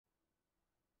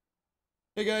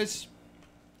Hey guys,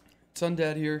 it's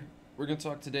Dad here. We're going to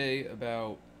talk today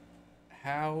about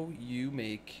how you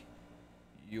make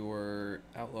your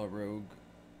Outlaw Rogue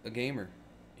a gamer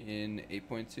in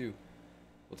 8.2.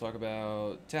 We'll talk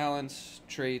about talents,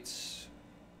 traits,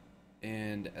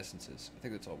 and essences. I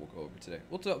think that's all we'll go over today.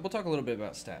 We'll talk a little bit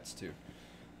about stats too.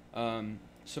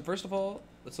 So first of all,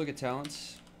 let's look at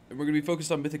talents. And we're going to be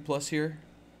focused on Mythic Plus here.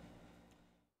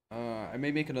 I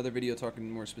may make another video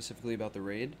talking more specifically about the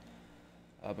raid.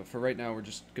 But for right now, we're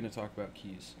just going to talk about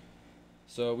keys.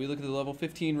 So we look at the level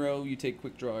 15 row, you take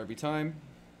quick draw every time.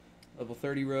 Level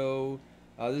 30 row,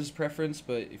 this is preference,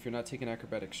 but if you're not taking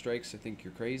acrobatic strikes, I think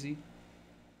you're crazy.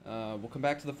 We'll come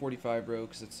back to the 45 row,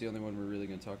 because that's the only one we're really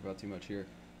going to talk about too much here.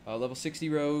 Level 60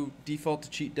 row, default to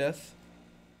cheat death.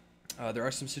 There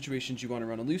are some situations you want to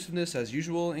run elusiveness, as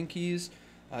usual, in keys.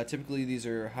 Typically, these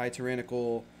are high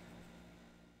tyrannical,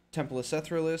 temple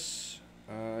acethralus,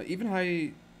 even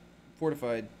high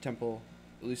fortified temple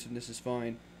elusiveness is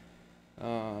fine,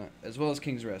 as well as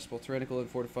King's Rest. Both tyrannical and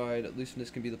fortified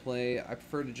elusiveness can be the play. I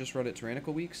prefer to just run it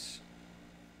tyrannical weeks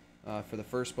for the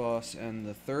first boss and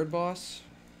the third boss.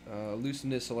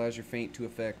 Elusiveness allows your feint to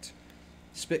affect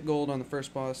spit gold on the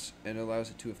first boss, and it allows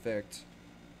it to affect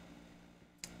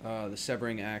the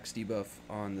severing axe debuff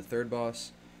on the third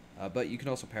boss. But you can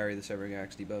also parry the severing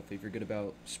axe debuff if you're good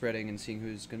about spreading and seeing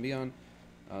who's going to be on.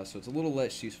 So it's a little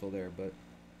less useful there, but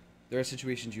there are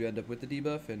situations you end up with the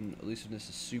debuff, and elusiveness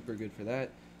is super good for that.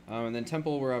 And then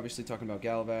Temple, we're obviously talking about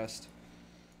Galavast.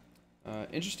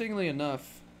 Interestingly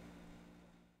enough,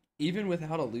 even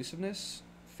without elusiveness,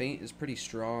 Feint is pretty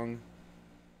strong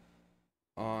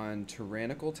on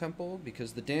Tyrannical Temple,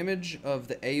 because the damage of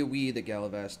the AoE that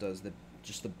Galavast does,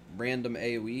 just the random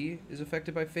AoE, is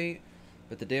affected by Feint,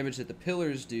 but the damage that the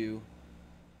pillars do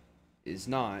is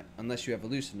not, unless you have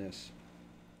elusiveness.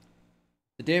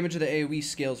 The damage of the AoE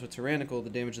scales with Tyrannical, the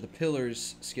damage of the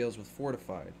pillars scales with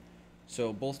Fortified.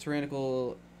 So both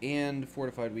Tyrannical and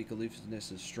Fortified weak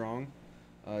elusiveness is strong.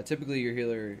 Typically your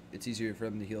healer, it's easier for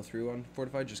them to heal through on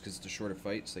Fortified just because it's a shorter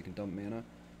fight, so they can dump mana.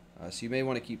 So you may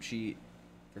want to keep cheat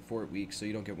for Fort weak so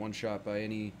you don't get one shot by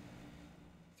any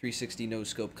 360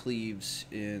 no-scope cleaves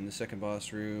in the second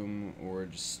boss room, or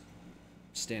just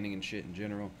standing in shit in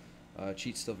general.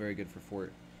 Cheat's still very good for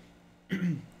Fort.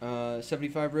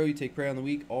 75 row, you take prey on the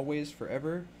weak, always,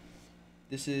 forever.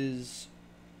 This is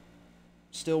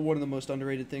still one of the most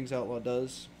underrated things Outlaw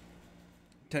does.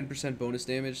 10% bonus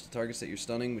damage to targets that you're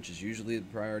stunning, which is usually the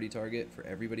priority target for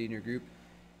everybody in your group,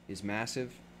 is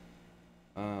massive.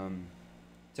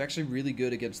 It's actually really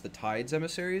good against the Tides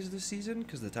emissaries this season,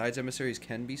 because the Tides emissaries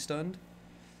can be stunned.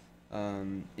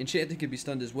 Enchanted can be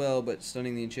stunned as well, but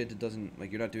stunning the Enchanted doesn't,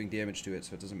 like, you're not doing damage to it,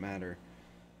 so it doesn't matter.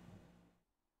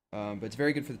 But it's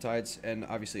very good for the Tides, and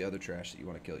obviously other trash that you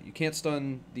want to kill. You can't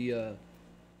stun the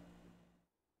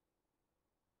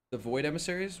Void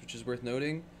Emissaries, which is worth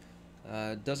noting.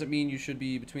 Doesn't mean you should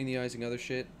be between the eyes and other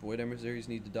shit. Void Emissaries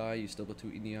need to die. You still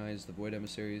between the eyes the Void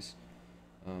Emissaries.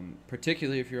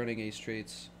 Particularly if you're running ace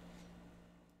traits.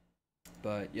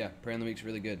 But yeah, Prey on the Weak's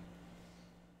really good.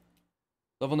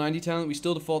 Level 90 talent, we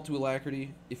still default to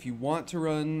Alacrity. If you want to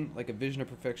run like a Vision of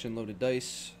Perfection loaded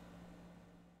dice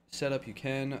setup, you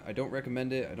can. I don't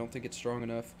recommend it. I don't think it's strong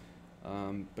enough,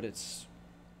 but it's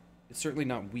certainly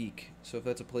not weak. So if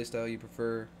that's a playstyle you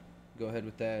prefer, go ahead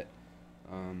with that.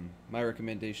 My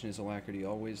recommendation is Alacrity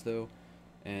always, though,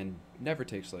 and never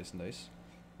take Slice and Dice.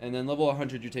 And then level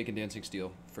 100, you're taking Dancing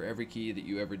Steel for every key that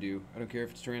you ever do. I don't care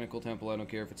if it's Tyrannical Temple. I don't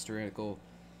care if it's Tyrannical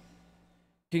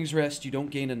King's Rest. You don't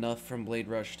gain enough from Blade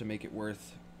Rush to make it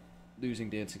worth losing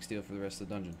Dancing Steel for the rest of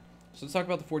the dungeon. So let's talk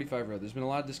about the 45 row. There's been a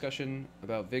lot of discussion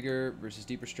about Vigor versus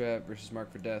Deeper Strap versus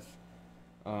Mark for Death.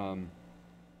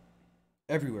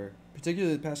 Everywhere.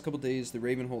 Particularly the past couple days, the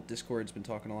Ravenholt Discord's been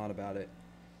talking a lot about it.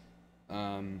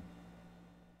 And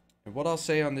what I'll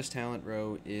say on this talent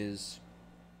row is,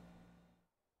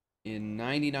 in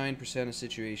 99% of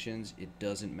situations, it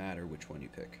doesn't matter which one you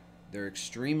pick. They're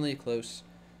extremely close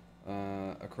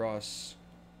across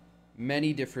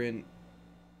many different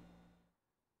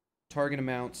target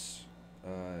amounts,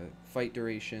 fight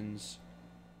durations,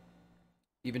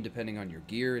 even depending on your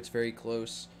gear, it's very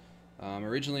close.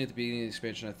 Originally at the beginning of the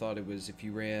expansion, I thought it was if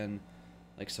you ran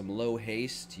like some low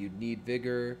haste, you'd need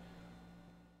Vigor,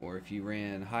 or if you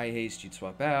ran high haste, you'd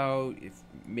swap out. If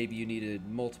maybe you needed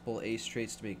multiple ace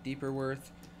traits to make deeper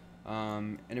worth,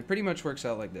 and it pretty much works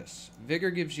out like this.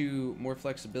 Vigor gives you more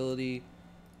flexibility.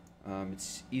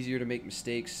 It's easier to make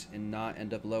mistakes and not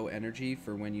end up low energy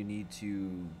for when you need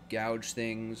to gouge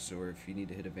things, or if you need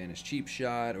to hit a Vanish Cheap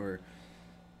Shot, or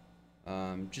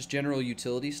just general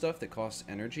utility stuff that costs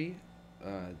energy.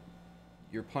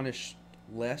 You're punished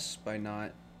less by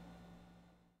not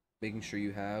making sure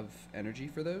you have energy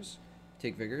for those.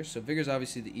 Take Vigor. So Vigor is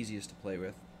obviously the easiest to play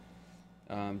with.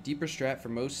 Deeper Strat for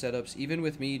most setups, even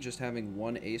with me just having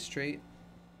one ace trait,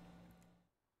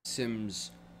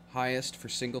 sims highest for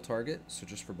single target, so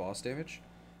just for boss damage,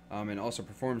 and also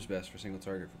performs best for single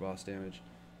target for boss damage.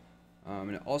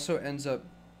 And it also ends up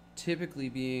typically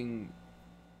being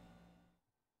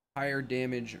higher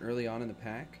damage early on in the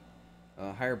pack,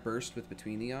 higher burst with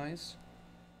Between the Eyes,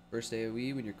 burst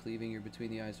AoE when you're cleaving your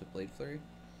Between the Eyes with Blade Flurry.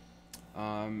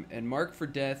 And Mark for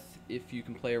Death, if you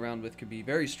can play around with, could be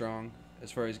very strong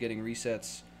as far as getting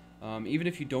resets. Even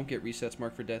if you don't get resets,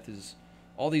 Mark for Death is...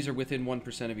 All these are within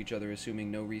 1% of each other,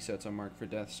 assuming no resets on Mark for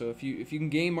Death. So if you can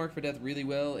game Mark for Death really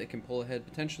well, it can pull ahead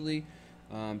potentially.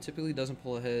 Typically doesn't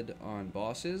pull ahead on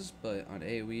bosses, but on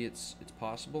AoE it's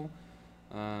possible.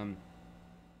 The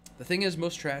thing is,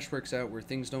 most trash works out where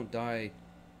things don't die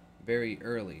very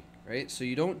early, right? So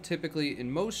you don't typically,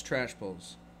 in most trash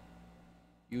pulls,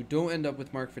 you don't end up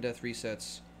with Mark for Death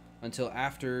resets until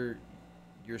after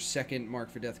your second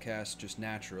Mark for Death cast just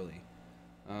naturally.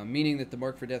 Meaning that the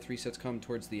Mark for Death resets come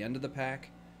towards the end of the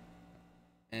pack,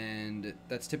 and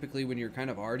that's typically when you're kind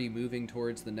of already moving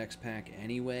towards the next pack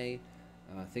anyway.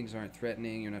 Things aren't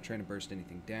threatening, you're not trying to burst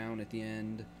anything down at the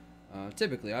end.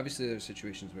 Typically, obviously there's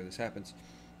situations where this happens.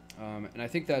 And I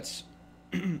think that's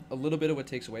a little bit of what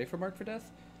takes away from Mark for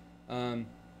Death.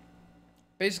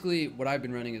 Basically, what I've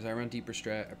been running is I run Deeper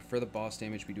Strat. I prefer the boss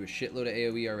damage. We do a shitload of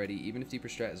AoE already. Even if Deeper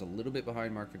Strat is a little bit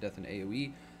behind Mark for Death in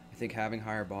AoE, I think having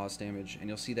higher boss damage, and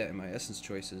you'll see that in my essence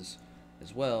choices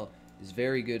as well, is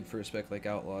very good for a spec like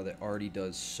Outlaw that already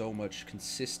does so much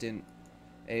consistent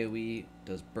AoE,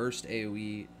 does burst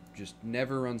AoE, just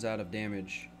never runs out of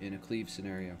damage in a cleave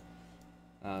scenario.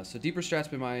 So Deeper Strat's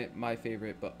been my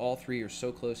favorite, but all three are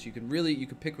so close. You can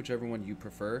pick whichever one you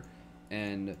prefer,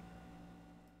 and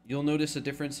you'll notice a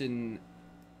difference in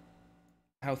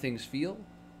how things feel,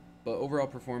 but overall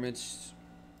performance,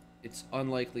 it's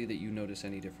unlikely that you notice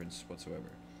any difference whatsoever.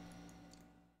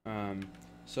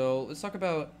 So let's talk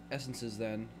about essences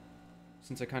then,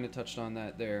 since I kind of touched on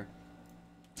that there.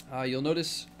 You'll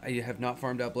notice I have not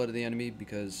farmed out Blood of the Enemy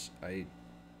because I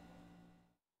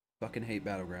fucking hate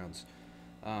Battlegrounds.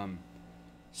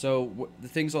 So the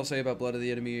things I'll say about Blood of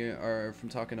the Enemy are from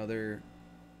talking to other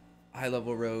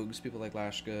high-level rogues, people like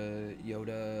Lashka,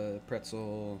 Yoda,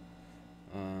 Pretzel,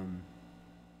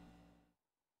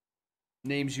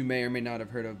 names you may or may not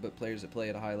have heard of, but players that play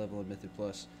at a high level in Mythic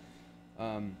Plus.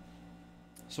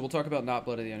 So we'll talk about not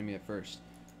Blood of the Enemy at first.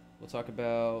 We'll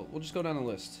just go down the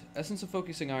list. Essence of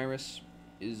Focusing Iris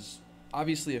is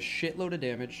obviously a shitload of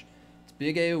damage. It's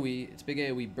big AoE, it's big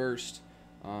AoE burst,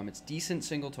 it's decent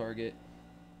single target,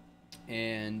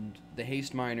 and the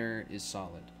haste minor is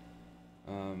solid.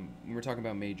 We're talking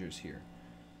about majors here.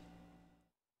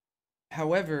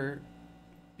 However,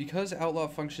 because Outlaw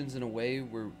functions in a way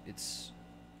where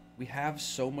we have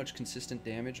so much consistent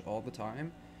damage all the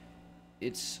time,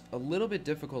 it's a little bit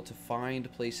difficult to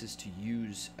find places to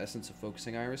use Essence of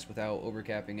Focusing Iris without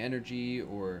overcapping energy,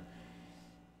 or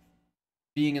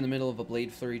being in the middle of a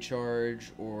Blade Flurry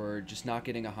charge, or just not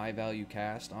getting a high value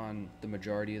cast on the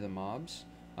majority of the mobs.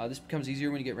 This becomes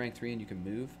easier when you get rank 3 and you can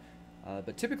move.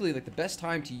 But typically, like, the best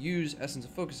time to use Essence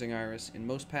of Focusing Iris in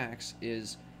most packs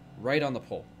is right on the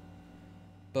pull.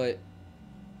 But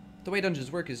the way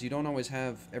dungeons work is you don't always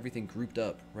have everything grouped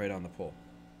up right on the pull.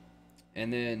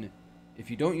 And then if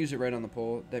you don't use it right on the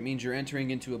pull, that means you're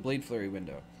entering into a Blade Flurry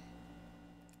window.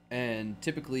 And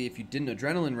typically, if you didn't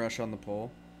Adrenaline Rush on the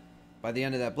pull, by the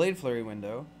end of that Blade Flurry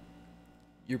window,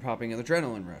 you're popping an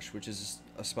Adrenaline Rush, which is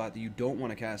a spot that you don't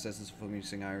want to cast Essence of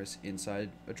Focusing Iris inside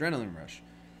Adrenaline Rush.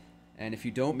 And if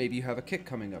you don't, maybe you have a kick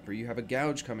coming up, or you have a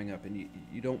gouge coming up, and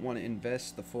you don't want to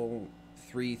invest the full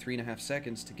 3.5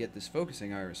 seconds to get this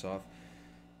Focusing Iris off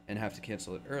and have to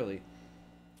cancel it early.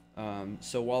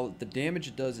 So while the damage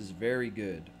it does is very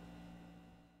good,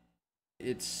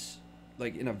 it's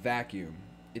like in a vacuum.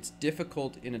 It's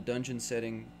difficult in a dungeon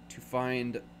setting to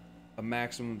find a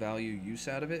maximum value use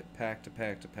out of it, pack to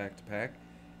pack to pack to pack.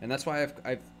 And that's why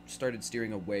I've started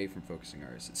steering away from Focusing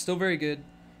Iris. It's still very good.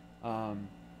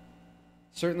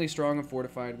 Certainly strong on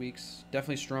Fortified weeks.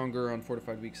 Definitely stronger on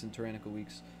Fortified weeks than Tyrannical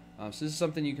weeks. So this is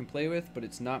something you can play with, but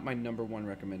it's not my #1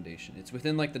 recommendation. It's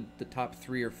within like the top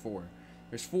 3 or 4.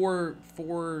 There's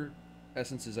four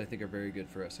essences I think are very good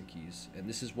for Essen Keys, and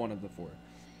this is one of the 4.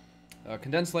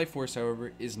 Condensed Life Force,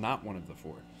 however, is not one of the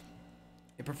 4.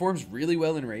 It performs really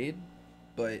well in Raid,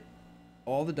 but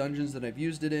all the dungeons that I've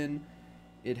used it in,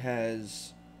 it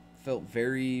has felt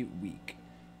very weak.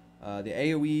 The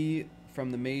AoE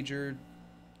from the Major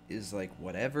is like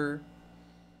whatever.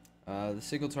 The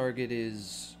single target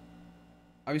is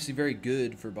obviously very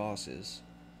good for bosses,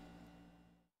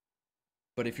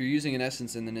 but if you're using an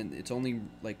essence and then it's only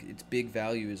like its big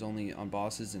value is only on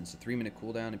bosses and it's a 3-minute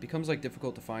cooldown, it becomes like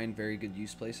difficult to find very good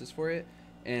use places for it.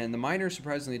 And the miner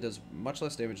surprisingly does much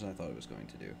less damage than I thought it was going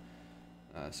to do.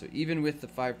 So even with the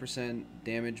 5%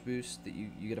 damage boost, that you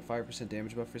get a 5%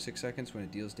 damage buff for 6 seconds when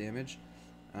it deals damage,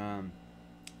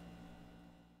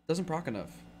 doesn't proc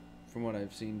enough from what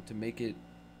I've seen to make it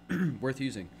worth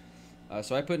using.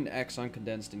 So I put an X on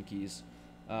condensed and keys.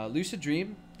 Lucid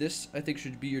Dream, this I think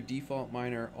should be your default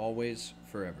miner always,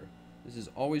 forever. This is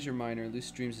always your miner.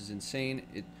 Lucid Dreams is insane.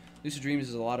 Lucid Dreams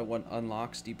is a lot of what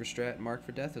unlocks Deeper Strat and Mark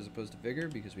for Death as opposed to Vigor,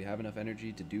 because we have enough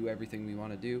energy to do everything we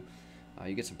want to do.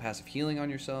 You get some passive healing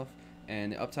on yourself,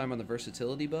 and uptime on the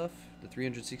versatility buff, the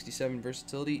 367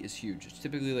 versatility, is huge. It's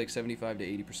typically like 75 to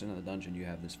 80% of the dungeon you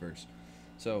have this verse.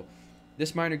 So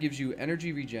this miner gives you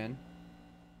energy regen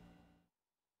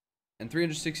and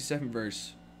 367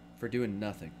 verse for doing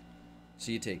nothing.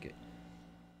 So you take it.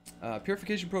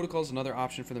 Purification Protocol is another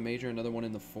option for the major, another one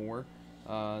in the 4.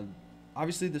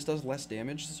 Obviously this does less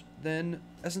damage than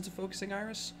Essence of Focusing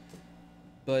Iris,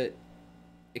 but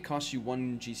it costs you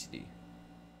 1 GCD.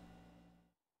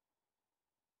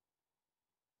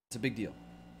 It's a big deal.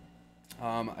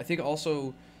 I think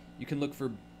also you can look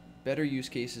for better use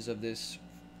cases of this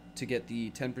to get the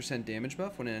 10% damage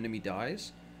buff when an enemy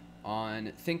dies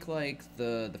on, think like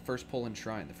the first pull in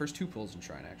Shrine, the first 2 pulls in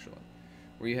Shrine actually,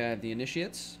 where you have the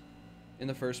Initiates in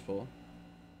the first pull,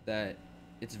 that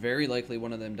it's very likely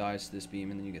one of them dies to this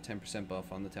beam and then you get 10%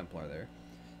 buff on the Templar there.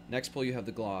 Next pull you have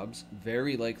the Globs,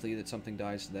 very likely that something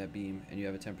dies to that beam and you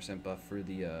have a 10% buff for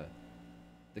the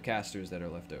casters that are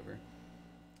left over.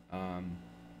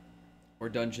 Or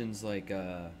dungeons like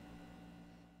a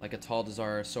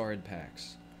Taldazar Saurid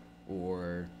Pax,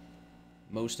 or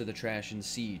most of the trash in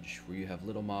Siege, where you have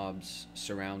little mobs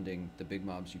surrounding the big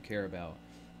mobs you care about.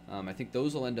 I think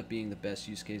those will end up being the best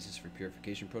use cases for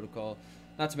Purification Protocol.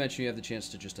 Not to mention you have the chance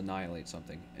to just annihilate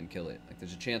something and kill it. Like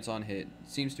there's a chance on hit. It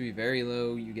seems to be very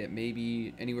low. You get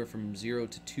maybe anywhere from 0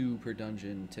 to 2 per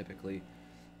dungeon typically,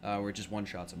 where it just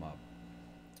one-shots a mob.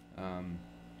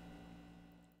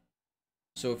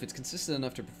 So if it's consistent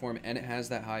enough to perform and it has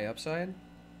that high upside,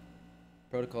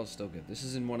 Protocol is still good. This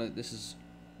is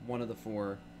one of the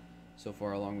 4 so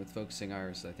far, along with Focusing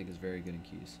Iris, that I think is very good in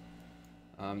keys.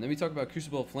 Then we talk about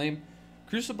Crucible of Flame.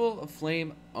 Crucible of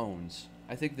Flame owns.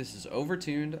 I think this is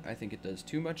overtuned. I think it does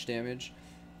too much damage.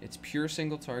 It's pure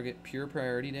single target, pure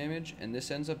priority damage, and this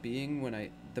ends up being, when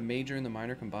the major and the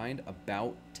minor combined,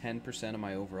 about 10% of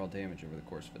my overall damage over the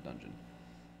course of a dungeon.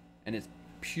 And it's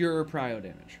pure prio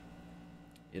damage.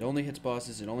 It only hits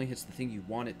bosses, it only hits the thing you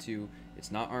want it to.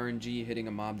 It's not RNG hitting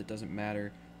a mob that doesn't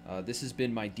matter. This has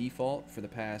been my default for the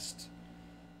past,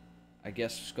 I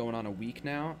guess, going on a week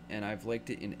now, and I've liked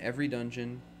it in every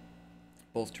dungeon,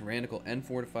 both tyrannical and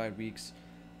fortified weeks.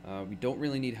 We don't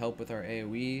really need help with our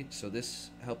AoE, so this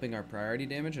helping our priority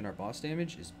damage and our boss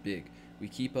damage is big. We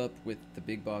keep up with the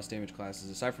big boss damage classes,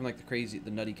 aside from like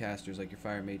the nutty casters like your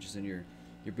fire mages and your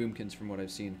boomkins from what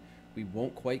I've seen. We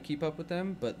won't quite keep up with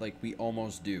them, but like we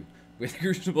almost do with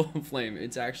Crucible of Flame.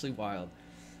 It's actually wild.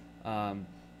 And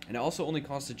it also only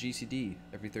costs a GCD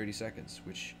every 30 seconds,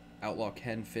 which Outlaw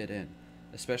can fit in,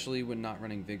 especially when not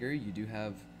running Vigor. You do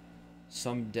have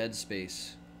some dead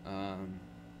space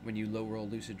when you low roll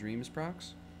Lucid Dreams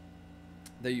procs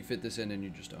that you fit this in and you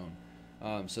just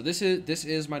own. So this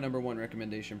is my #1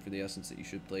 recommendation for the essence that you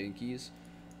should play in keys.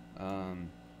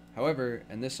 However,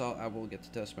 and this I will get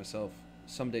to test myself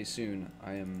someday soon,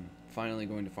 I am finally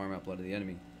going to farm out Blood of the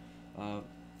Enemy.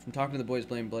 From talking to the boys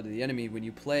playing Blood of the Enemy, when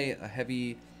you play a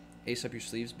heavy Ace Up Your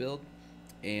Sleeves build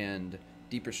and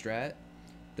Deeper Strat,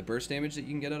 the burst damage that you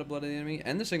can get out of Blood of the Enemy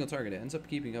and the single target, it ends up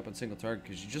keeping up on single target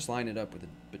because you just line it up with it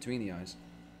between the eyes.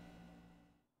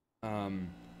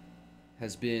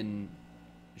 Has been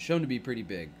shown to be pretty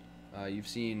big. You've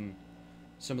seen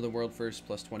some of the world first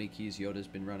plus 20 keys. Yoda's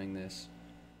been running this.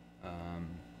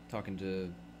 Talking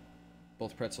to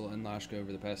both Pretzel and Lashka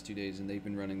over the past 2 days, and they've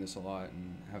been running this a lot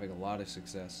and having a lot of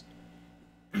success.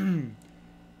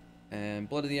 And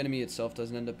Blood of the Enemy itself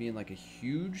doesn't end up being like a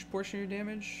huge portion of your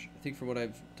damage. I think from what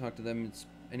I've talked to them, it's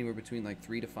anywhere between like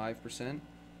 3 to 5%.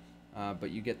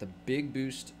 But you get the big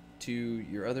boost to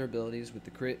your other abilities with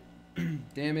the crit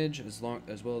damage as well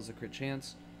as the crit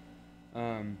chance.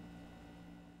 And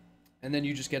then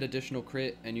you just get additional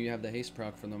crit, and you have the haste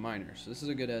proc from the miner. So this is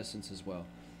a good essence as well.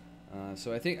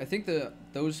 So I think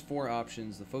those 4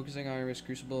 options, the Focusing Iris,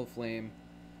 Crucible of Flame,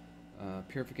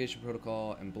 Purification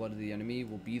Protocol, and Blood of the Enemy,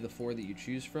 will be the 4 that you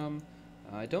choose from.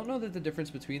 I don't know that the difference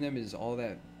between them is all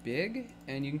that big,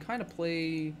 and you can kind of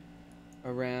play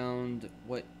around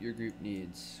what your group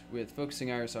needs, with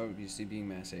Focusing Iris obviously being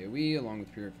mass AoE along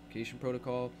with Purification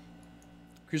Protocol,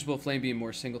 Crucible Flame being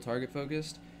more single target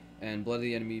focused, and Blood of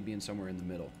the Enemy being somewhere in the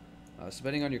middle. So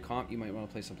depending on your comp, you might want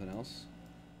to play something else.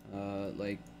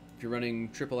 Like if you're running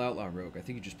triple Outlaw Rogue, I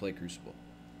think you just play Crucible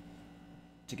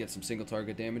to get some single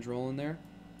target damage roll in there.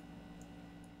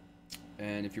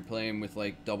 And if you're playing with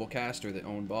like double caster that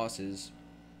own bosses,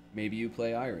 maybe you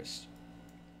play Iris.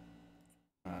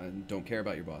 Don't care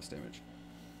about your boss damage.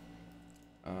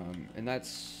 And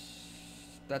that's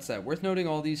that. Worth noting,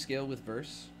 all these scale with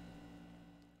Verse,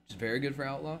 which is very good for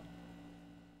Outlaw.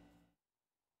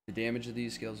 The damage of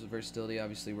these scales with versatility.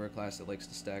 Obviously, we're a class that likes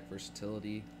to stack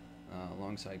versatility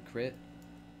alongside crit.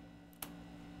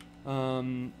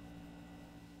 We'll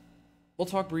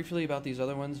talk briefly about these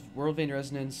other ones. World Vein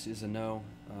Resonance is a no.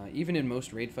 Even in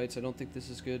most raid fights, I don't think this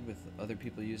is good with other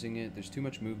people using it. There's too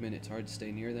much movement. It's hard to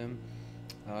stay near them.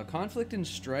 Conflict and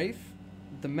Strife.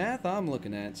 The math I'm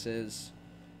looking at says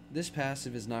this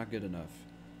passive is not good enough.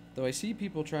 Though I see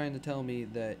people trying to tell me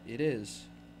that it is,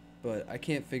 but I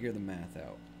can't figure the math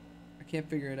out. I can't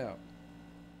figure it out.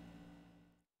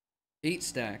 8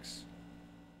 stacks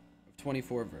of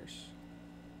 24 verse.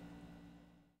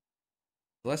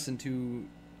 Less than 2,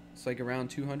 it's like around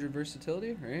 200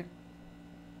 versatility, right?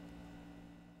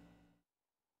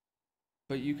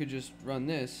 But you could just run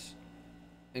this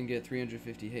and get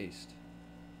 350 haste.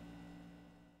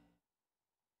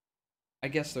 I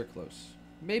guess they're close.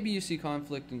 Maybe you see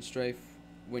Conflict and Strife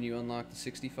when you unlock the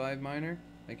 65 miner.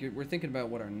 Like we're thinking about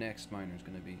what our next miner is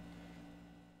going to be.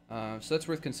 So that's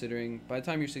worth considering. By the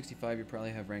time you're 65, you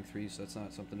probably have rank 3, so that's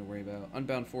not something to worry about.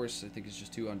 Unbound Force, I think, is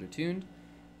just too undertuned.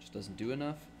 Just doesn't do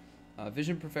enough.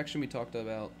 Vision Perfection we talked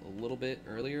about a little bit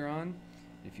earlier on.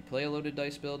 If you play a loaded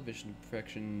dice build, Vision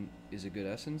Perfection is a good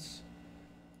essence.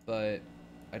 But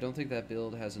I don't think that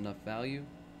build has enough value.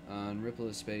 On Ripple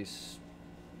of Space,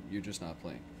 you're just not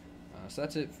playing. So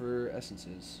that's it for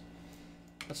essences.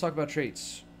 Let's talk about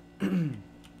traits.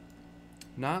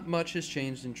 Not much has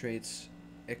changed in traits,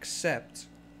 except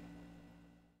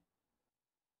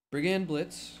Brigand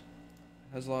Blitz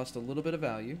has lost a little bit of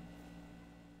value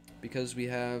because we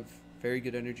have very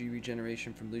good energy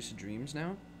regeneration from Lucid Dreams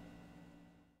now.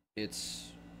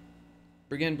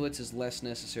 Brigand Blitz is less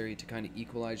necessary to kind of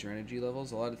equalize your energy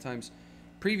levels. A lot of times,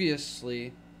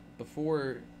 previously,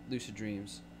 before Lucid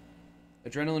Dreams,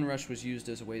 Adrenaline Rush was used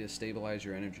as a way to stabilize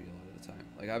your energy a lot of the time.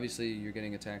 Like, obviously, you're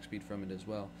getting attack speed from it as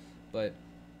well, but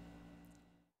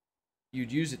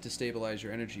you'd use it to stabilize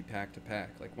your energy pack to pack.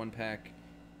 Like, one pack,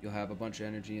 you'll have a bunch of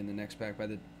energy, in the next pack, by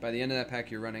the end of that pack,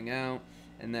 you're running out,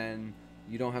 and then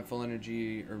you don't have full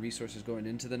energy or resources going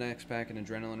into the next pack, and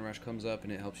Adrenaline Rush comes up,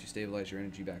 and it helps you stabilize your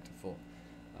energy back to full.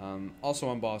 Also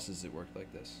on bosses, it worked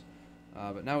like this.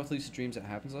 But now with Lucid Dreams, it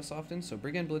happens less often, so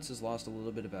Brigand Blitz has lost a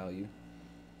little bit of value.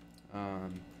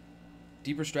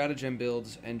 Deeper stratagem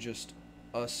builds and just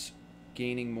us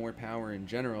gaining more power in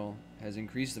general has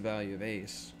increased the value of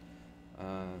Ace.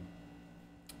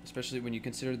 Especially when you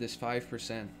consider this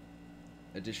 5%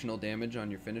 additional damage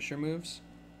on your finisher moves.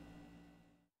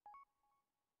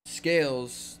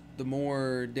 Scales the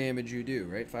more damage you do,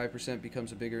 right? 5%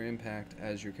 becomes a bigger impact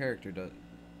as your character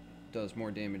does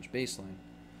more damage baseline.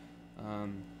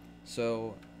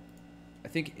 So I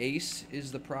think Ace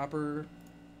is the proper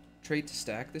trait to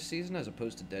stack this season as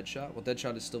opposed to Deadshot. Well,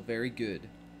 Deadshot is still very good.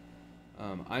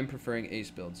 I'm preferring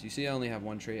Ace builds. You see I only have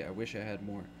one trait. I wish I had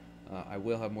more. I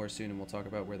will have more soon, and we'll talk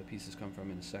about where the pieces come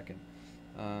from in a second.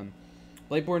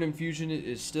 Lightborn Infusion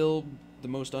is still the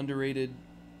most underrated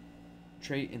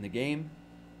trait in the game.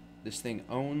 This thing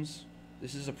owns.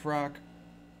 This is a proc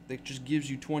that just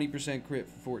gives you 20% crit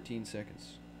for 14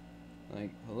 seconds. Like,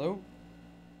 hello?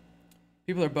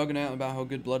 People are bugging out about how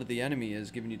good Blood of the Enemy is,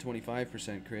 giving you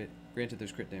 25% crit. Granted,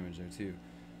 there's crit damage there too.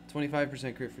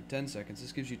 25% crit for 10 seconds.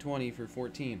 This gives you 20 for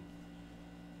 14.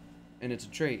 And it's a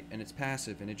trait, and it's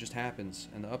passive, and it just happens,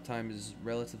 and the uptime is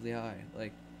relatively high.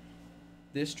 Like,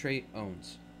 this trait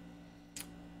owns.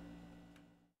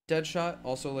 Deadshot,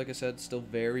 also, like I said, still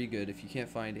very good. If you can't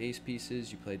find Ace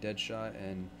pieces, you play Deadshot,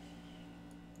 and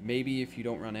maybe if you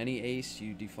don't run any Ace,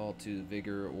 you default to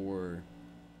Vigor or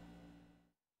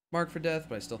Mark for Death,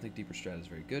 but I still think Deeper Strat is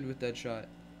very good with Deadshot.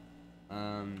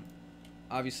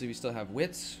 Obviously, we still have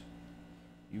Wits.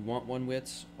 You want one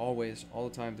Wits, always, all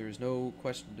the time. There is no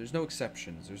question, there's no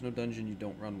exceptions. There's no dungeon you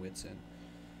don't run Wits in.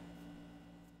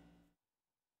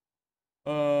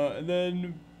 And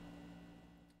then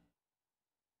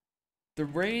the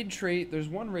raid trait, there's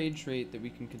one raid trait that we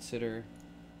can consider.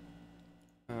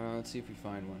 Let's see if we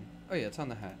find one. Oh yeah, it's on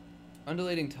the hat.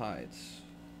 Undulating Tides.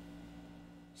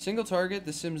 Single target,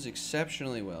 the sims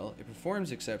exceptionally well. It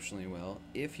performs exceptionally well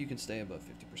if you can stay above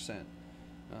 50%.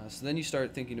 So then you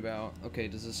start thinking about, okay,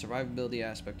 does the survivability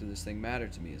aspect of this thing matter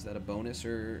to me? Is that a bonus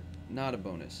or not a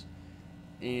bonus?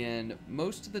 And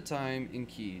most of the time in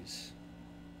keys,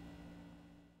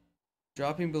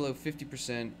 dropping below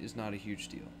 50% is not a huge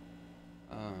deal.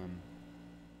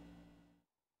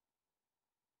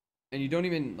 And you don't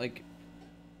even, like,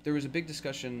 there was a big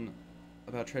discussion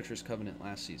about Treacherous Covenant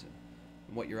last season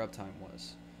and what your uptime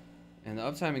was. And the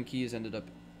uptime in keys ended up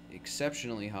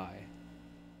exceptionally high.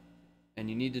 And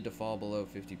you needed to fall below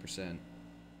 50%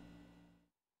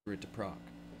 for it to proc.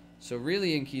 So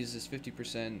really in keys, this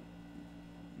 50%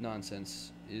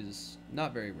 nonsense is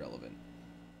not very relevant.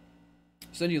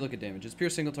 So then you look at damage. It's pure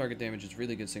single target damage. It's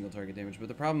really good single target damage. But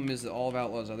the problem is that all of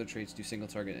Outlaw's other traits do single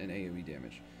target and AoE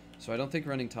damage. So I don't think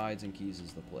running Tides and keys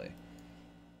is the play.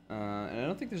 And I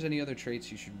don't think there's any other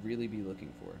traits you should really be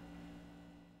looking for.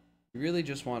 You really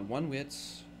just want one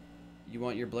Wits. You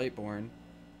want your Blightborn.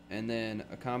 And then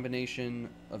a combination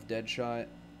of Deadshot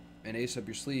and Ace up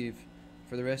your sleeve.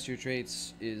 For the rest of your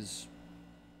traits is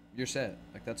you're set.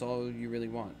 Like, that's all you really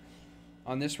want.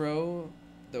 On this row,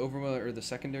 the overwhelming, or the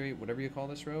secondary, whatever you call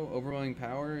this row, overwhelming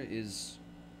power is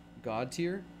God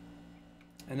tier.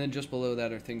 And then just below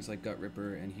that are things like Gut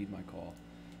Ripper and Heed My Call.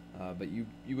 But you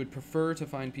would prefer to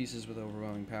find pieces with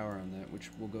overwhelming power on that, which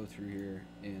we'll go through here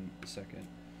in a second.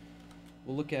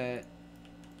 We'll look at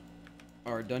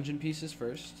our dungeon pieces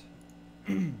first.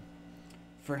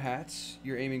 For hats,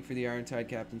 you're aiming for the Irontide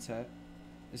Captain's Hat.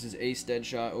 This is Ace,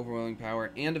 Deadshot, Overwhelming Power,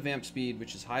 and a Vamp Speed,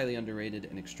 which is highly underrated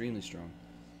and extremely strong.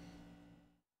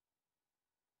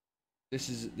 This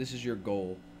is your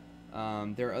goal.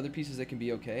 There are other pieces that can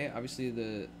be okay. Obviously,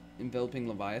 the Enveloping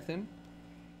Leviathan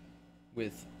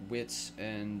with Wits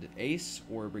and Ace,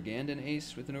 or Brigand and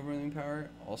Ace with an Overwhelming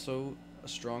Power, also a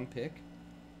strong pick.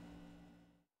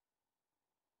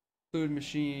 Fluid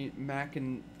Machinations.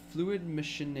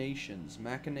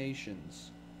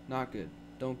 Not good.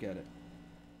 Don't get it.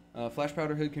 Flash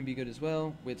Powder Hood can be good as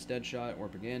well. Wits Deadshot or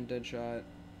Brigand Deadshot.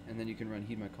 And then you can run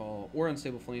Heed My Call. Or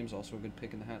Unstable Flames, also a good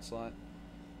pick in the hat slot.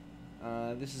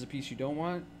 This is a piece you don't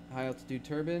want. High Altitude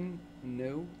Turban.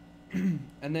 No.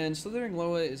 And then Slithering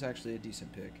Loa is actually a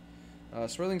decent pick.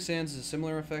 Swirling Sands is a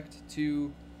similar effect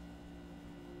to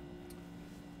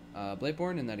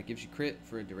Blightborn in that it gives you crit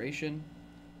for a duration.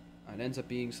 It ends up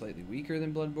being slightly weaker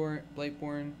than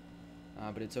Blightborn,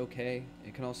 but it's okay.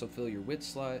 It can also fill your Wit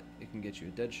slot, it can get you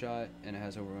a Deadshot, and it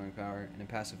has Overwhelming Power, and then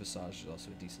Passive Visage is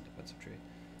also a decent defensive trait.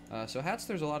 So hats,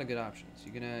 there's a lot of good options.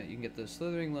 You can get the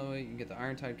Slithering Loa, you can get the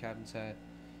Irontide Captain's Hat,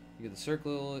 you get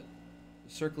the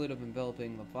Circlet of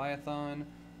Enveloping Leviathan,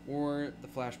 or the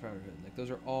Flash Powder Hood. Like,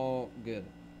 those are all good.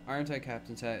 Irontide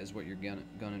Captain's Hat is what you're gunning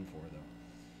for, though.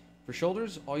 For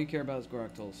shoulders, all you care about is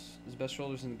Goractals. There's the best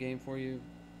shoulders in the game for you.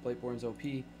 Blightborn's OP.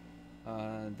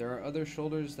 There are other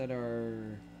shoulders that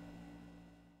are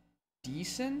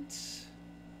decent.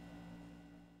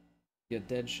 You get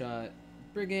Deadshot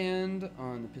Brigand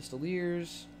on the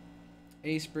Pistoliers,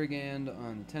 Ace Brigand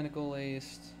on the Tentacle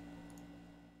Laced,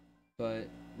 but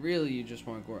really you just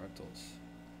want Goractals.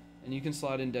 And you can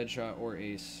slot in Deadshot or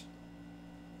Ace,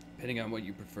 depending on what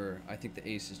you prefer. I think the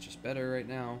Ace is just better right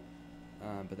now,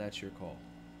 but that's your call.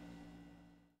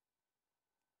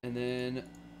 And then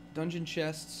dungeon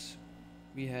chests,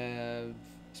 we have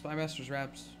Spymaster's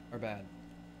Wraps are bad.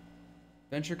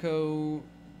 Venture Co,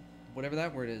 whatever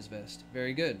that word is, vest,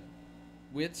 very good.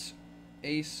 Wits,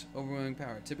 Ace, Overwhelming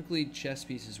Power. Typically chest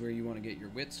pieces where you want to get your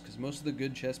Wits, because most of the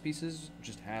good chest pieces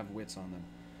just have Wits on them.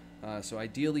 So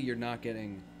ideally you're not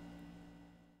getting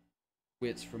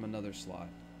Wits from another slot.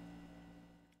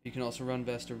 You can also run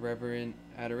Vest of Reverent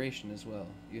Adoration as well.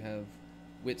 You have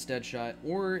Wits Deadshot,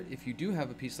 or if you do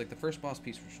have a piece like the first boss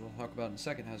piece, which we'll talk about in a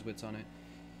second, has Wits on it.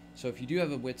 So if you do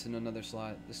have a Wits in another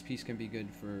slot, this piece can be good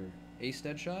for Ace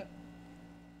Deadshot.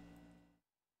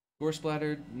 Gore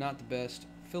Splattered, not the best.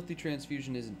 Filthy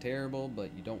Transfusion isn't terrible,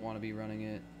 but you don't want to be running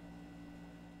it.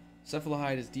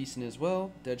 Cephalahide is decent as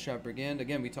well. Deadshot Brigand.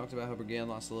 Again, we talked about how Brigand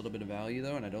lost a little bit of value,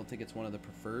 though, and I don't think it's one of the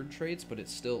preferred traits, but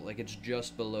it's still, like, it's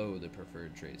just below the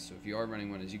preferred traits. So if you are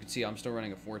running one, as you can see, I'm still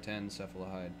running a 410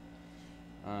 Cephalahide.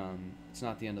 It's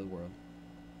not the end of the world.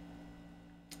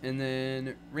 And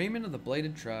then Raiment of the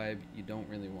Blighted Tribe, you don't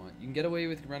really want. You can get away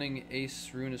with running Ace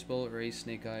Ruinous Bullet or Ace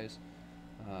Snake Eyes,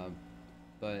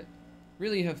 but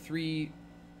really you have three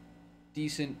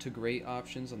decent to great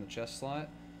options on the chest slot.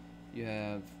 You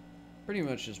have pretty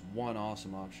much just one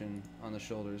awesome option on the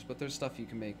shoulders, but there's stuff you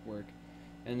can make work.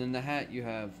 And then the hat, you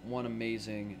have one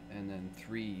amazing and then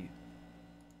three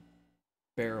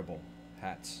bearable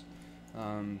hats.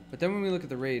 But then when we look at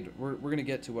the raid, we're going to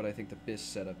get to what I think the BIS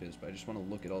setup is, but I just want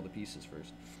to look at all the pieces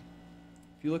first.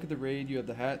 If you look at the raid, you have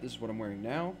the hat. This is what I'm wearing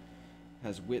now.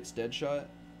 Has Wits Deadshot.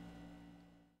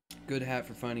 Good hat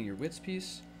for finding your Wits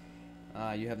piece.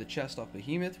 You have the chest off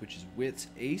Behemoth, which is Wits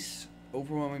Ace.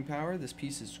 Overwhelming power. This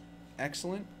piece is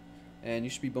excellent. And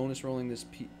you should be bonus rolling this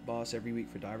boss every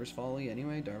week for Diver's Folly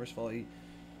anyway. Diver's Folly,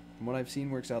 from what I've seen,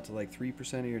 works out to like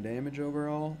 3% of your damage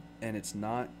overall. And it's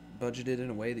not budgeted in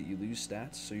a way that you lose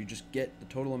stats. So you just get the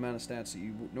total amount of stats that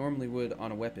you normally would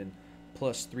on a weapon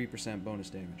plus 3% bonus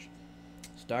damage.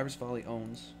 So Diver's Folly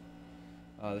owns.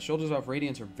 The shoulders off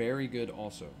Radiance are very good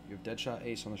also. You have Deadshot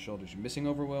Ace on the shoulders. You're missing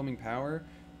Overwhelming Power,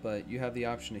 but you have the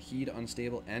option of Heed,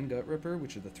 Unstable, and Gut Ripper,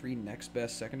 which are the 3 next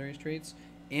best secondaries traits,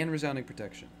 and Resounding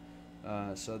Protection.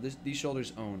 So these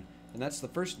shoulders own. And that's the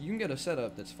first, you can get a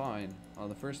setup that's fine on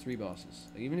the first 3 bosses.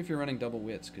 Like, even if you're running double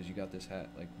Wits because you got this hat,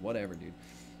 like whatever, dude.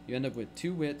 You end up with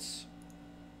 2 Wits,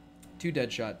 2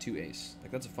 Deadshot, 2 Ace.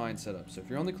 Like, that's a fine setup. So if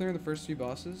you're only clearing the first 3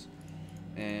 bosses,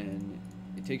 and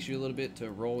it takes you a little bit to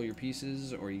roll your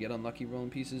pieces, or you get unlucky rolling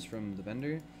pieces from the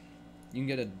vendor, you can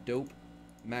get a dope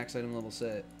max item level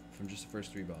set from just the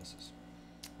first 3 bosses.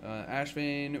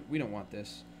 Ashvane, we don't want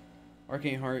this.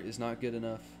 Arcane Heart is not good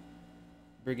enough.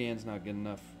 Brigand's not good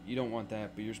enough. You don't want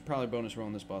that, but you're probably bonus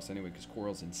rolling this boss anyway because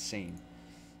Coral's insane.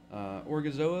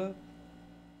 Orgazoa,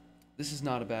 this is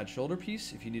not a bad shoulder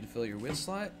piece if you need to fill your Wit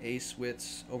slot. Ace,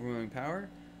 Wits, Overwhelming Power.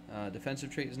 Defensive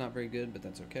trait is not very good, but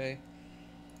that's okay.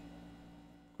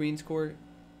 Queen's Court,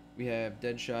 we have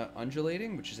Deadshot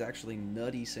Undulating, which is actually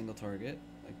nutty single target.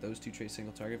 Like, those 2 traits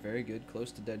single target, very good,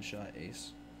 close to Deadshot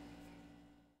Ace.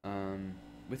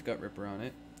 With Gut Ripper on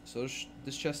it. So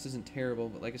this chest isn't terrible,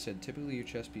 but like I said, typically your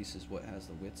chest piece is what has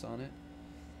the Wits on it.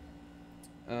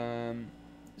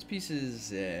 This piece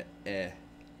is It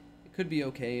could be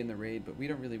okay in the raid, but we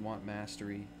don't really want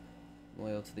Mastery.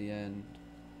 Loyal to the end.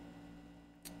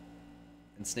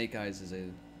 And Snake Eyes is a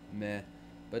meh.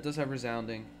 But it does have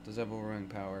Resounding, does have Overwhelming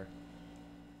Power.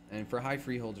 And for high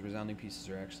freeholds, Resounding pieces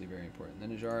are actually very important.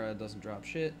 Then Najara doesn't drop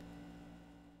shit.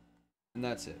 And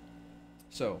that's it.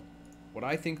 So, what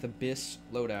I think the BIS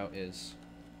loadout is,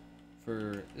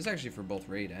 this is actually for both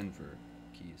raid and for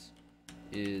keys,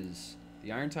 is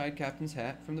the Irontide Captain's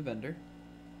Hat from the vendor.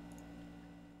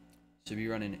 So be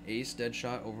running Ace,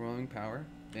 Deadshot, Overwhelming Power,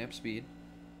 Vamp Speed.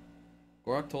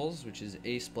 Gorok Tolls, which is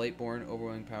Ace, Blightborn,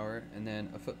 Overwhelming Power, and then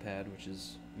a foot pad, which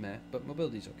is meh, but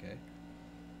mobility's okay.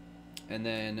 And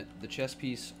then the chest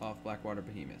piece off Blackwater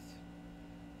Behemoth,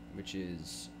 which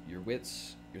is your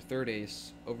Wits, your 3rd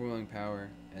Ace, Overwhelming Power,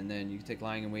 and then you can take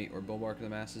Lying in Wait or Bulwark of the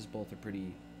Masses. Both are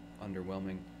pretty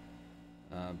underwhelming.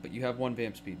 But you have 1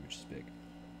 Vamp Speed, which is big.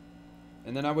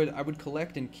 And then I would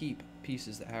collect and keep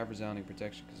pieces that have Resounding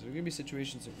Protection, because there are going to be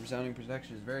situations that Resounding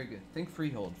Protection is very good. Think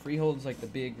Freehold. Freehold is like the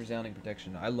big Resounding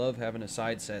Protection. I love having a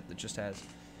side set that just has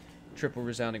triple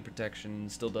Resounding Protection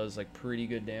and still does like pretty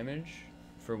good damage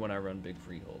for when I run big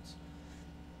Freeholds.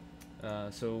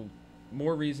 So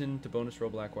more reason to bonus roll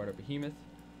Blackwater Behemoth.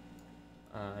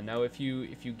 Now if you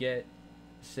get,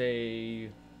 say,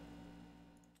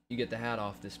 you get the hat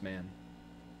off this man,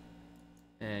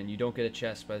 and you don't get a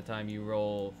chest by the time you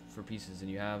roll for pieces, and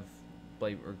you have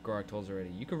Blade or Gorok Tolls already,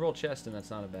 you can roll chest, and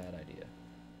that's not a bad idea.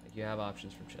 Like, you have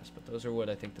options from chest, but those are what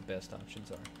I think the best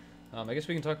options are. I guess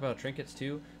we can talk about trinkets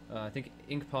too. I think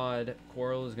Inkpod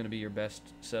Coral is going to be your best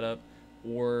setup,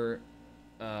 or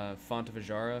Font of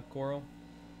Ajara Coral.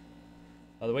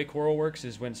 The way Coral works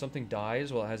is when something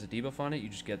dies while it has a debuff on it, you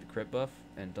just get the crit buff,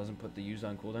 and it doesn't put the use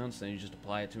on cooldown, so then you just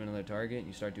apply it to another target, and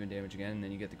you start doing damage again, and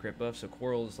then you get the crit buff. So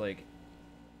Coral is like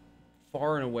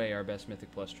far and away our best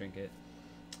Mythic Plus trinket.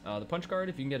 The Punch Guard,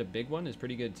 if you can get a big one, is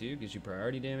pretty good too. Gives you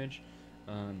priority damage.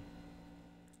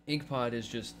 Inkpod is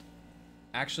just,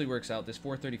 actually works out, this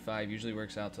 435 usually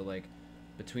works out to like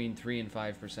between 3 and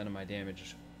 5% of my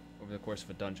damage over the course of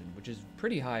a dungeon, which is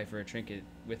pretty high for a trinket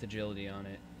with agility on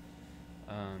it.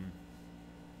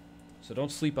 So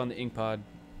don't sleep on the Inkpod.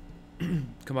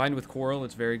 Combined with Coral,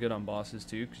 it's very good on bosses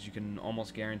too, because you can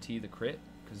almost guarantee the crit,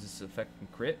 because it's affecting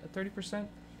crit at 30%.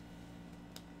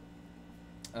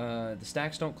 The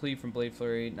stacks don't cleave from Blade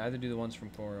Flurry, neither do the ones from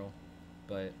Coral,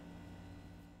 but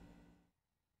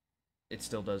it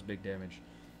still does big damage.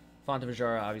 Font of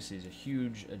Ajara obviously is a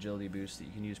huge agility boost that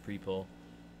you can use pre-pull.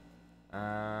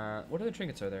 What other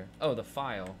trinkets are there? Oh, the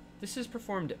File. This is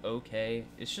performed okay.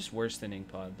 It's just worse than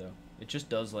Inkpod, though. It just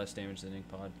does less damage than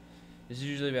Inkpod. This is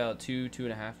usually about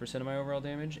 2.5% of my overall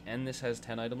damage, and this has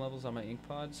 10 item levels on my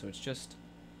Inkpod, so it's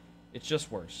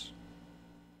just worse.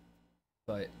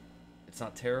 But it's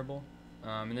not terrible.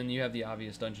 And then you have the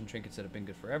obvious dungeon trinkets that have been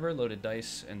good forever: Loaded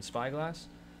Dice and Spyglass.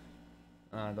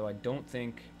 though I don't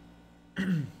think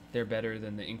they're better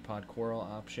than the Ink Pod Coral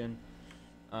option.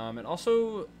 And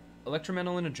also,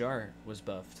 Electromental in a Jar was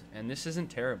buffed, and this isn't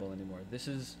terrible anymore. This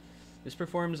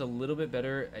performs a little bit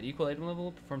better at equal item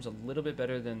level. Performs a little bit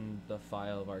better than the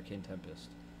File of Arcane Tempest.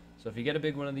 So if you get a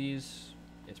big one of these,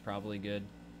 it's probably good.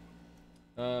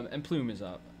 And Plume is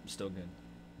up, still good.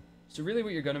 So really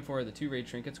what you're gunning for are the two raid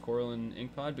trinkets, Coral and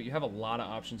Ink Pod, but you have a lot of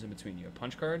options in between. You have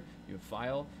Punch Card, you have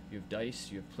File, you have Dice,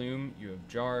 you have Plume, you have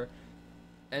Jar,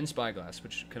 and Spyglass,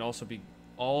 which can also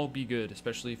all be good,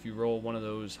 especially if you roll one of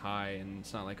those high and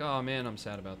it's not like, oh man, I'm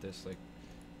sad about this. Like,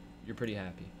 you're pretty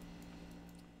happy.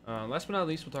 Last but not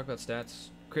least, we'll talk about stats.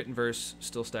 Crit and Verse,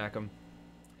 still stack them.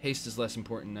 Haste is less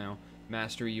important now.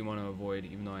 Mastery you want to avoid,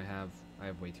 even though I have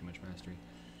way too much Mastery.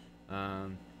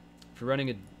 If you're running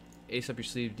a Ace Up Your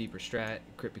Sleeve deeper strat,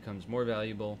 crit becomes more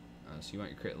valuable, so you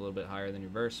want your crit a little bit higher than your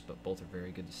verse, but both are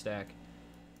very good to stack.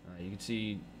 You can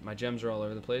see my gems are all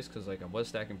over the place because like I was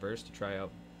stacking verse to try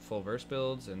out full verse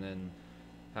builds, and then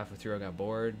halfway through I got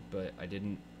bored, but I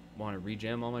didn't want to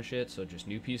regem all my shit, so just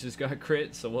new pieces got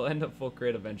crit, so we'll end up full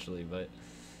crit eventually. But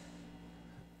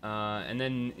and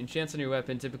then enchants on your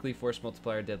weapon, typically Force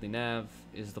Multiplier, Deadly Nav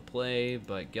is the play,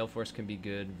 but Gale Force can be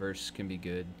good, Verse can be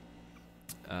good.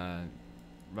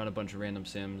 Run a bunch of random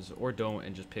sims, or don't,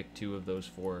 and just pick 2 of those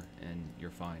 4, and you're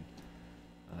fine.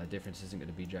 The difference isn't going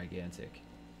to be gigantic.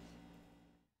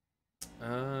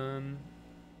 And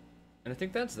I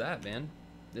think that's that, man.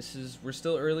 We're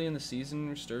still early in the season.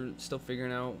 We're still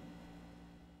figuring out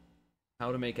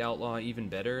how to make Outlaw even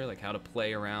better, like how to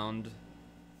play around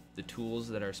the tools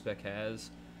that our spec has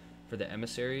for the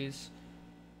emissaries.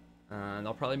 And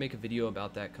I'll probably make a video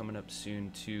about that coming up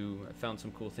soon too. I found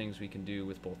some cool things we can do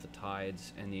with both the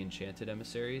Tides and the Enchanted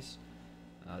Emissaries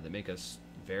that make us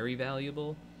very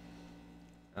valuable.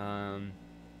 And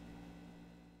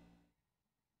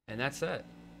that's that.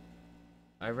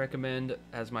 I recommend,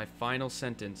 as my final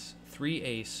sentence, 3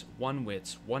 Ace, 1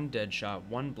 Wits, 1 Deadshot,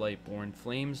 1 Blightborn,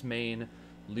 Flames Main,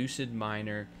 Lucid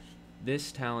Minor,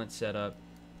 this talent setup,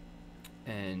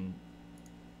 and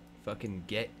fucking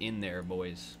get in there,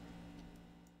 boys.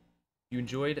 If you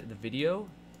enjoyed the video,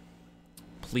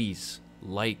 please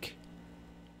like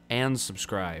and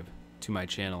subscribe to my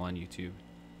channel on YouTube,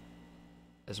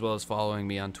 as well as following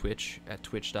me on Twitch at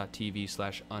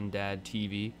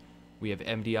twitch.tv/undadtv. We have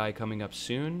MDI coming up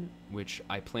soon, which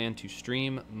I plan to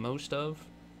stream most of. So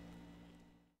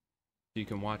you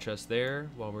can watch us there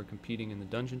while we're competing in the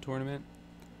dungeon tournament.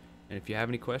 And if you have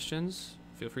any questions,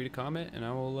 feel free to comment, and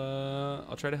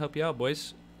I'll try to help you out,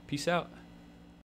 boys. Peace out.